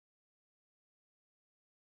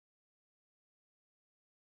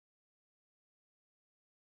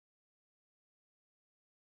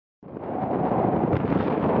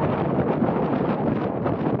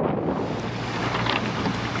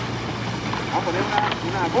a poner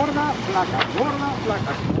una gorda, flaca.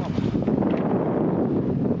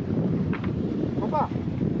 Compa,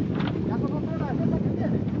 ¿ya conoce la defensa que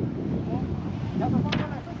tiene? ¿Ya conoce la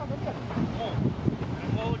defensa que tiene?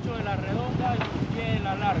 No, el 8 de la redonda y un pie de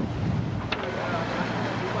la larga.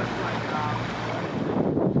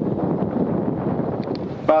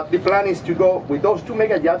 But the plan is to go with those two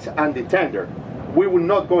mega yachts and the tender. We will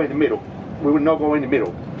not go in the middle. We will not go in the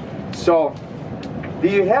middle. So, do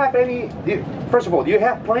you have any? First of all, do you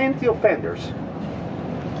have plenty of fenders?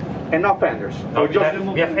 Enough fenders? No,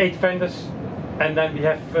 we have 8 fenders, and then we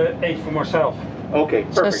have 8 for myself. Okay,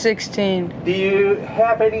 perfect. So 16. Do you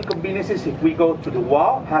have any inconveniences if we go to the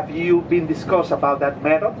wall? Have you been discussed about that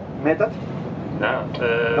method? No.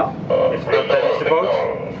 No? If it doesn't damage the boat,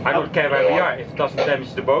 I don't care where we are. If it doesn't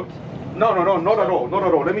damage the boat. No, not at all.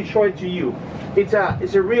 Let me show it to you. It's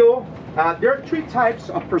a real. There are 3 types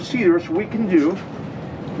of procedures we can do.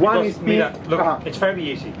 One is being. Look, it's very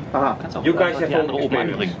easy. You guys have all the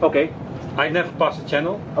experience. Okay. I never pass a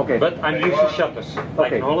channel, okay, but I'm using shutters.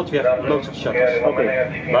 Like in Holland we have loads of shutters.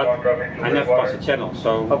 Okay. But I never pass a channel,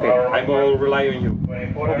 so I will rely on you.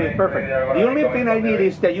 Okay, perfect. The only thing I need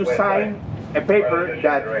is that you sign a paper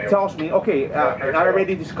that tells me, okay, I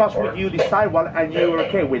already discussed with you the sidewall and you're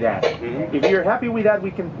okay with that. If you're happy with that,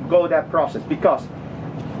 we can go that process, because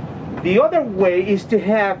the other way is to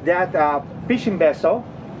have that fishing vessel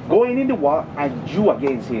going in the wall and you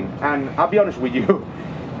against him. And I'll be honest with you,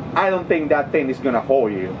 I don't think that thing is gonna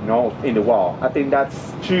hold you, in the wall. I think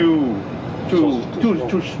that's too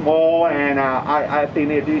small, and I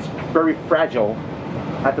think it is very fragile.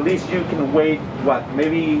 At least you can weigh what,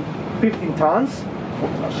 maybe 15 tons,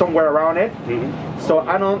 somewhere around it. So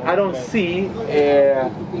I don't see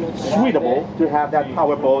suitable to have that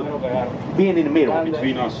powerboat being in the middle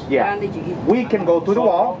between us. Yeah, we can go to the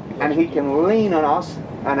wall and he can lean on us,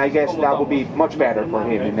 and I guess that would be much better for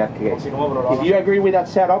him in that case. If you agree with that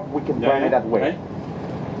setup, we can plan it that way.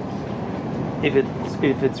 If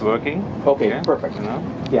it's working. Okay, yeah. Perfect.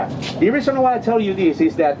 Yeah. The reason why I tell you this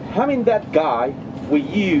is that having that guy with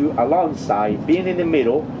you alongside, being in the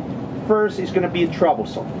middle, first is going to be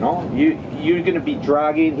troublesome. You're going to be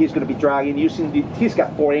dragging. He's going to be dragging. He's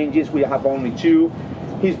got 4 engines. We have only 2.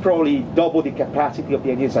 He's probably double the capacity of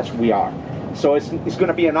the engines as we are. So it's going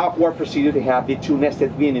to be an awkward procedure to have the 2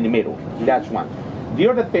 nested being in the middle. That's one. The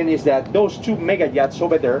other thing is that those 2 mega yachts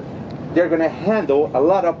over there, they're going to handle a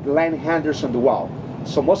lot of line handlers on the wall.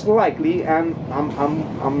 So most likely, I'm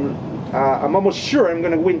almost sure I'm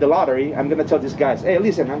going to win the lottery. I'm going to tell these guys, hey,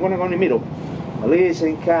 listen, I'm going to go in the middle.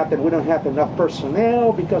 Listen, Captain, we don't have enough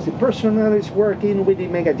personnel because the personnel is working with the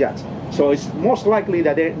mega yachts. So it's most likely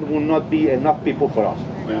that there will not be enough people for us.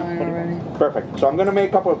 Perfect. So I'm going to make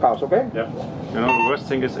a couple of calls, okay? Yeah. The worst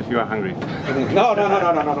thing is if you are hungry. No.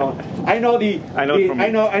 I know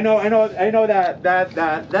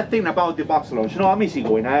that thing about the box lunch. I'm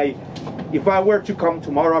easygoing. If I were to come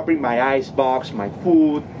tomorrow, I bring my ice box, my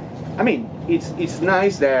food. I mean, it's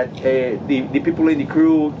nice that the people in the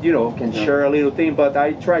crew, can share a little thing. But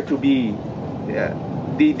I try to be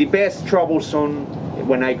the best troublesome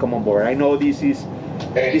when I come on board. I know this is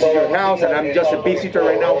your house, and I'm just a visitor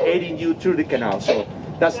right now, aiding you through the canal. So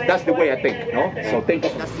that's the way I think, So thank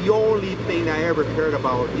you. That's the only thing I ever heard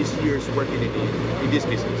about this year's working in this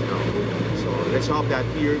business, So let's hope that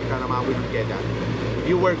here in Panama we can get that. If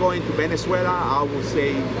you were going to Venezuela, I would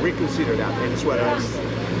say reconsider that. Venezuela is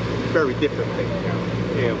very different thing.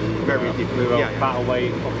 Yeah, very different. We were far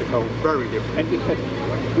away off the coast. Very different.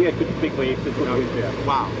 And we had big waves that were there.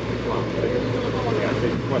 Wow.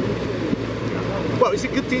 Well, it's a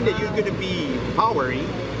good thing that you're going to be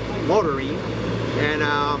motoring, and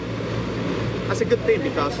that's a good thing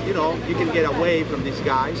because you can get away from these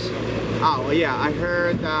guys. Oh yeah, I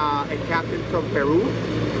heard a captain from Peru.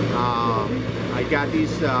 I got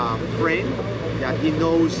this friend that he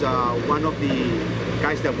knows one of the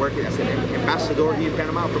guys that work as an ambassador here in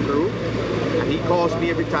Panama from Peru, and he calls me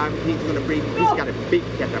every time. He's got a big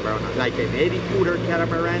catamaran, like an 80-footer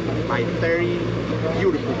catamaran by 30,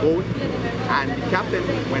 beautiful boat. And the captain,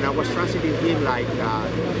 when I was transiting him like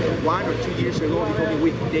 1 or 2 years ago, he told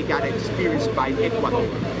me they got experienced by Ecuador.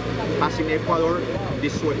 Passing Ecuador,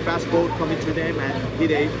 this was a fast boat coming to them, and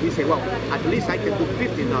he said, well, at least I can do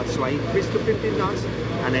 15 knots. So I increased to 15 knots,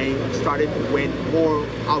 and I started to went more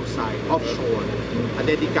outside, offshore. And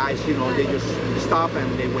then the guys, they just stopped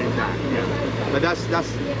and they went back. Yeah. But that's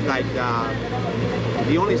like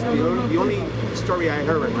the only story I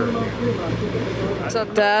heard of her. What's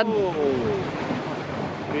up, Dad?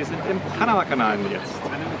 Wir sind im Panama Kanal jetzt.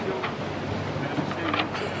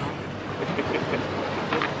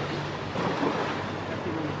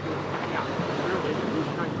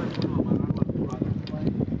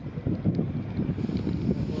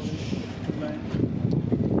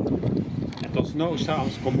 no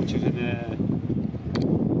usamos con muchos en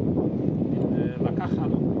la caja,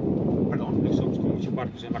 ¿no? Perdón. No usamos con muchos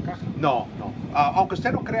barcos en la caja. No, no. Aunque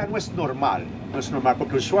usted no crea, no es normal. No es normal,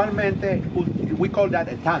 porque usualmente we call that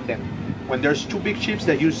a tandem. When there's two big ships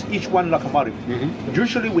that use each one locomotive.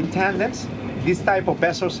 Usually with tandems, these type of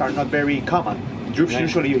vessels are not very common.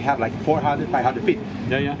 Usually you have like 400, 500 feet.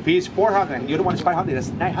 Yeah. If it's 400 and the other one is 500, that's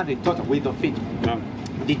 900 total. We don't fit. No.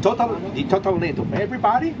 The total length of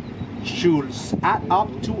everybody should add up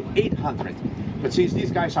to 800. But since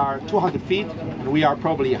these guys are 200 feet and we are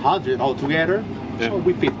probably 100 altogether, so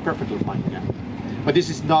we fit perfectly fine. Yeah. But this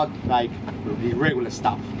is not like the regular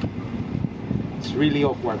stuff. It's really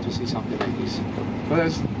awkward to see something like this. But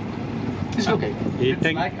it's okay. It's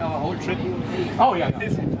like our whole trip. Oh yeah.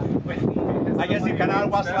 I guess the canal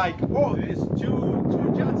was like, oh, there's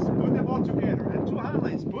two jets, put them all together, and two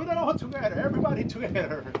islands, put it all together, everybody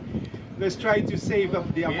together. Let's try to save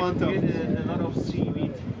up the amount of. A lot of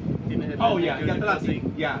seaweed. Oh yeah, Atlantic.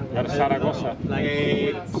 Yeah. Zaragoza.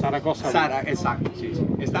 Zaragoza. Sara, exacto, sí.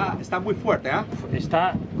 Está muy fuerte, ¿ah?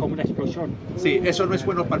 Está como una explosión. Sí, eso no es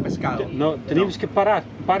bueno para el pescado. No, teníamos que parar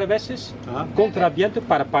un par de veces contra el viento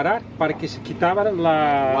para parar, para que se quitaran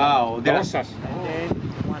las cosas.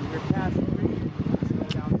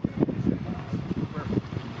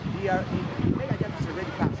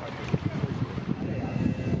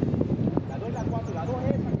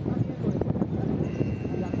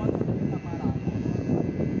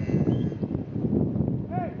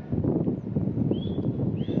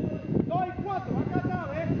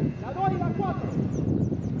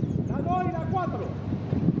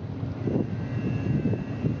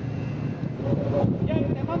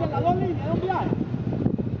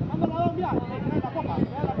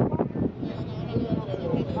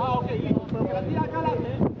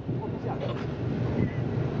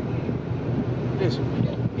 Eso.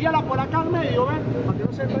 Guíala por acá al medio, ¿ven? Para que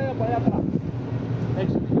no se enrede por allá atrás.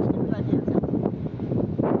 Eso.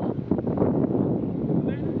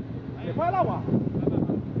 ¿Se fue el agua?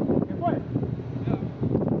 ¿Se fue?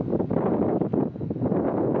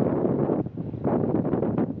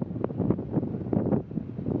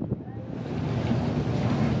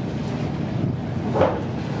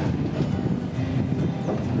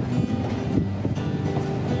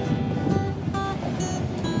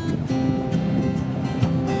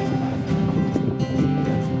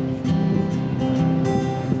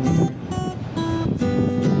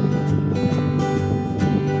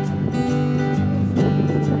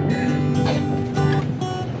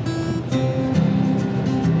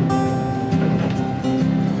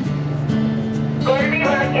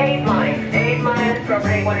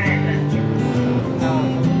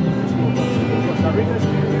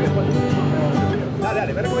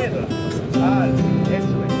 Dale, ve recogiéndola. Dale,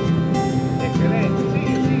 eso es. Excelente.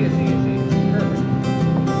 Sigue. Perfect.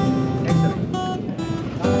 Excelente. Nada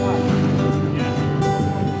más.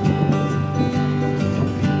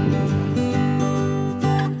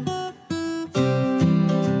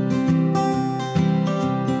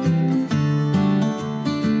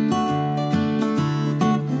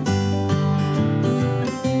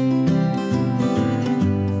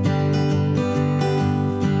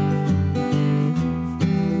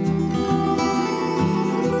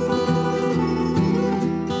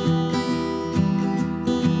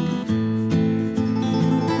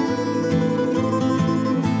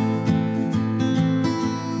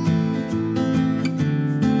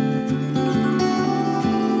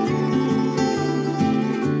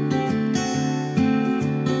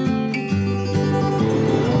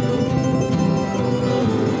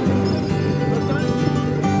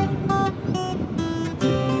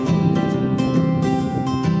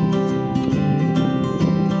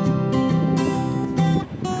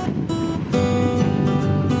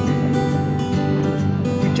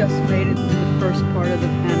 Just made it through the first part of the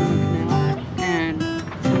Panama Canal, and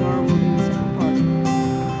tomorrow we'll do the second part.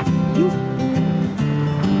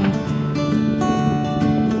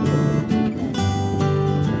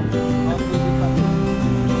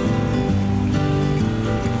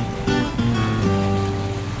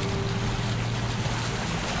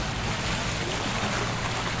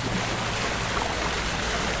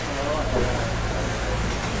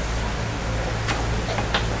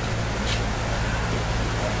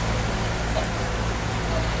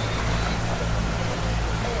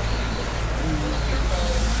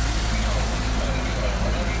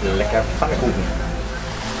 Lekker pannenkoeken.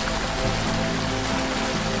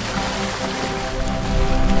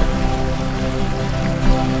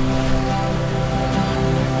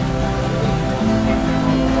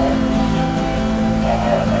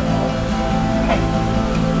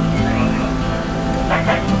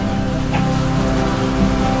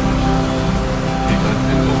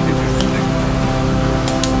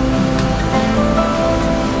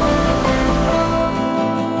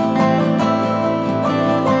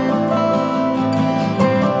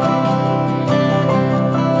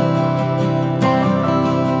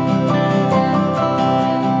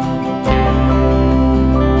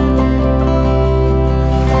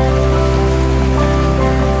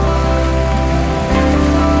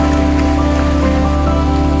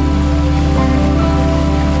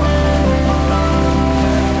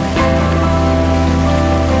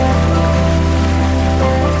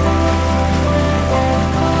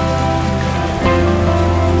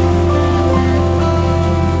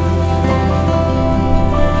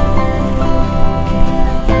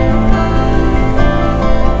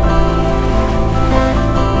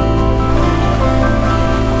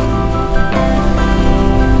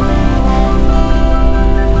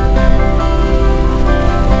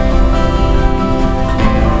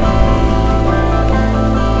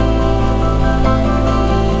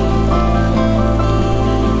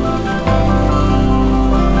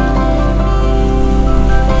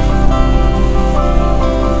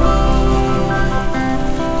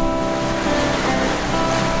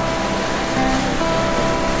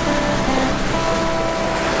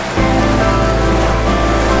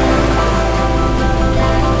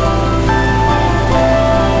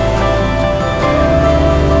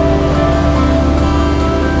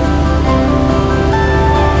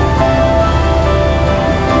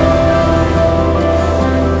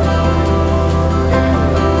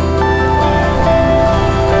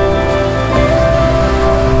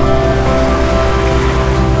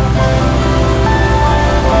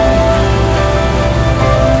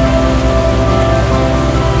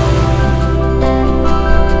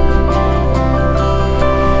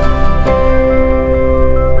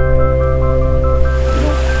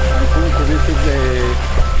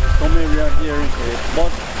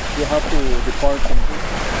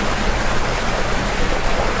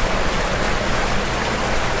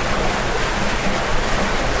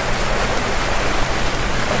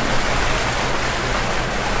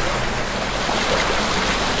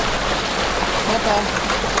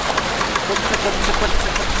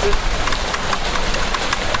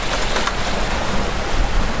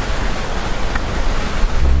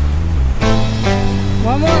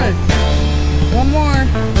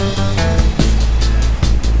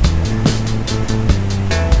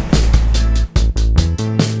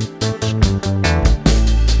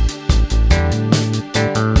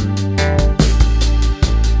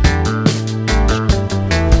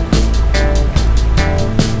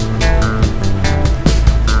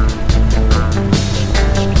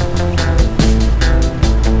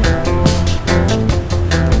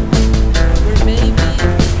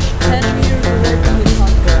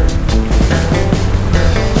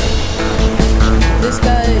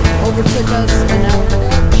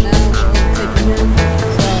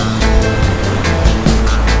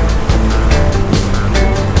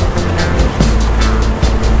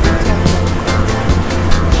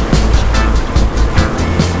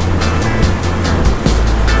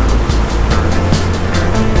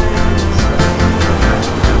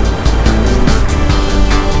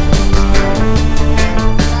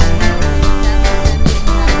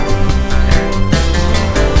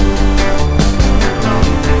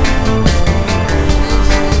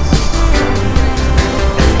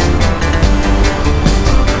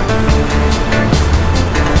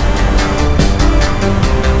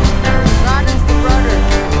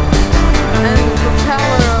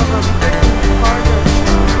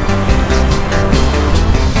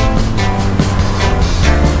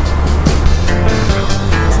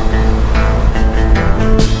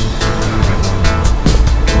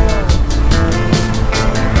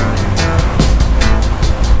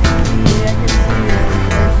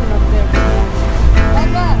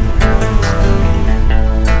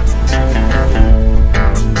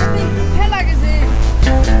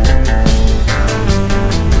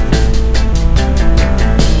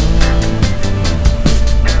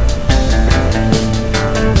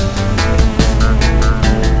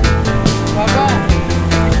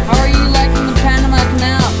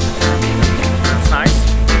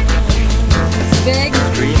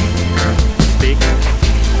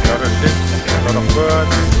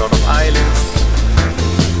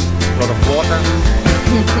 water.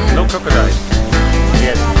 No crocodiles.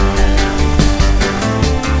 Yes.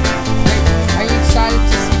 Are you excited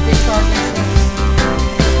to see big sharks?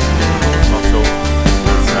 Not so.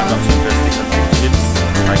 It's kind of interesting that big ships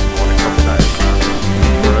like more the crocodiles.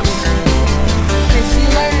 Birds. Okay, see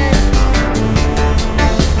you later.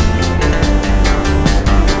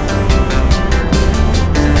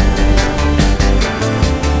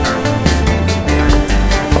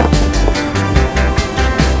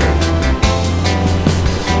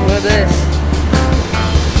 Look at this.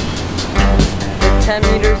 We're 10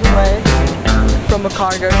 meters away from a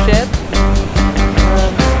cargo ship.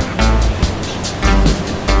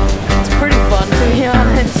 It's pretty fun, to be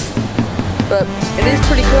honest, but it is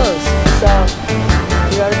pretty close, so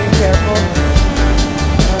you gotta be careful.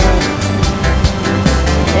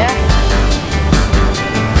 Yeah.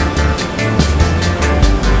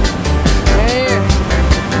 Here.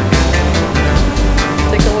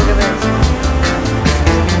 Take a look at this.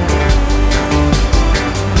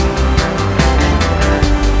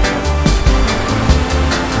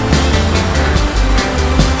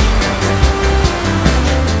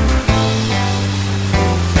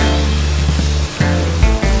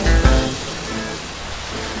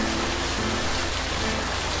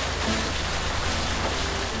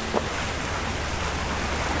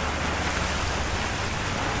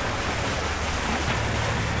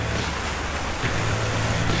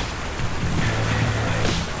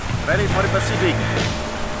 Ready for the Pacific.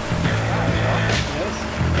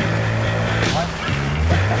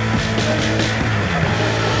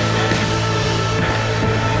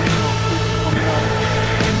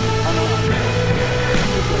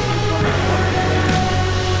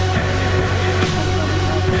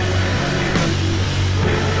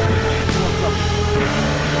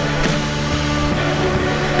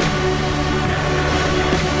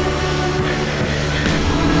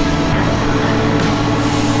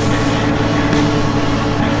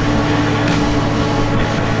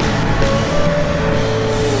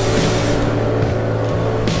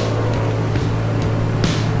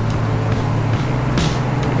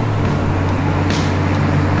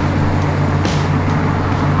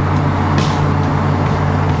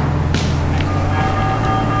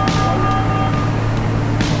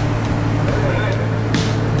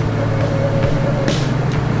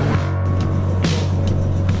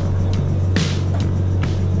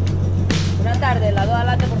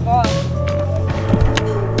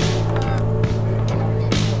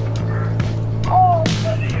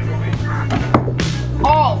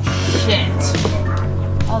 Oh shit!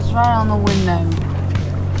 I was right on the window.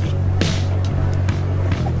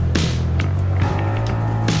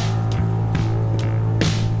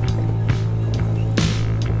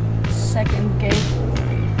 Second gate,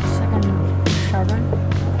 second shutter,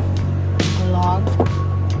 log,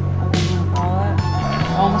 whatever you want to call it.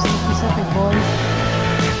 Almost in the Pacific, boys.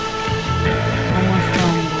 Almost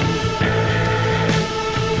done, boys.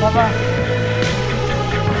 Bye-bye.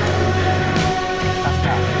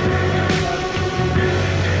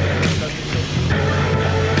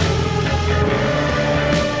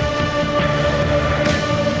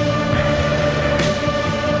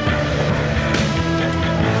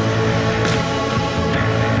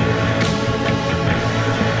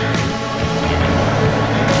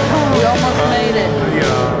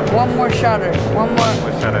 One more shutter. One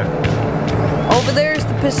more shutter. Over there is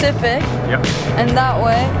the Pacific. Yep. And that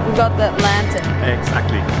way we got the Atlantic.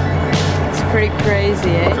 Exactly. It's pretty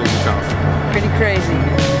crazy, eh? Pretty crazy.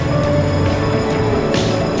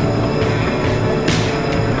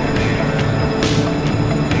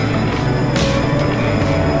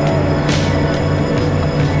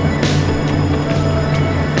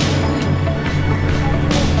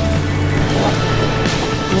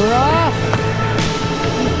 We're off.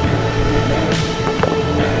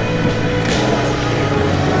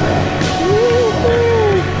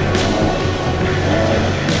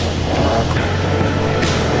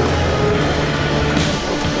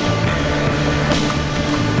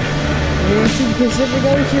 Into the Pacific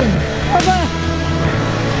Ocean. Papa!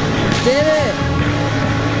 Did it!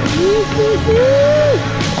 Woo, woo, woo.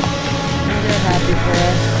 They're happy for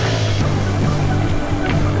us.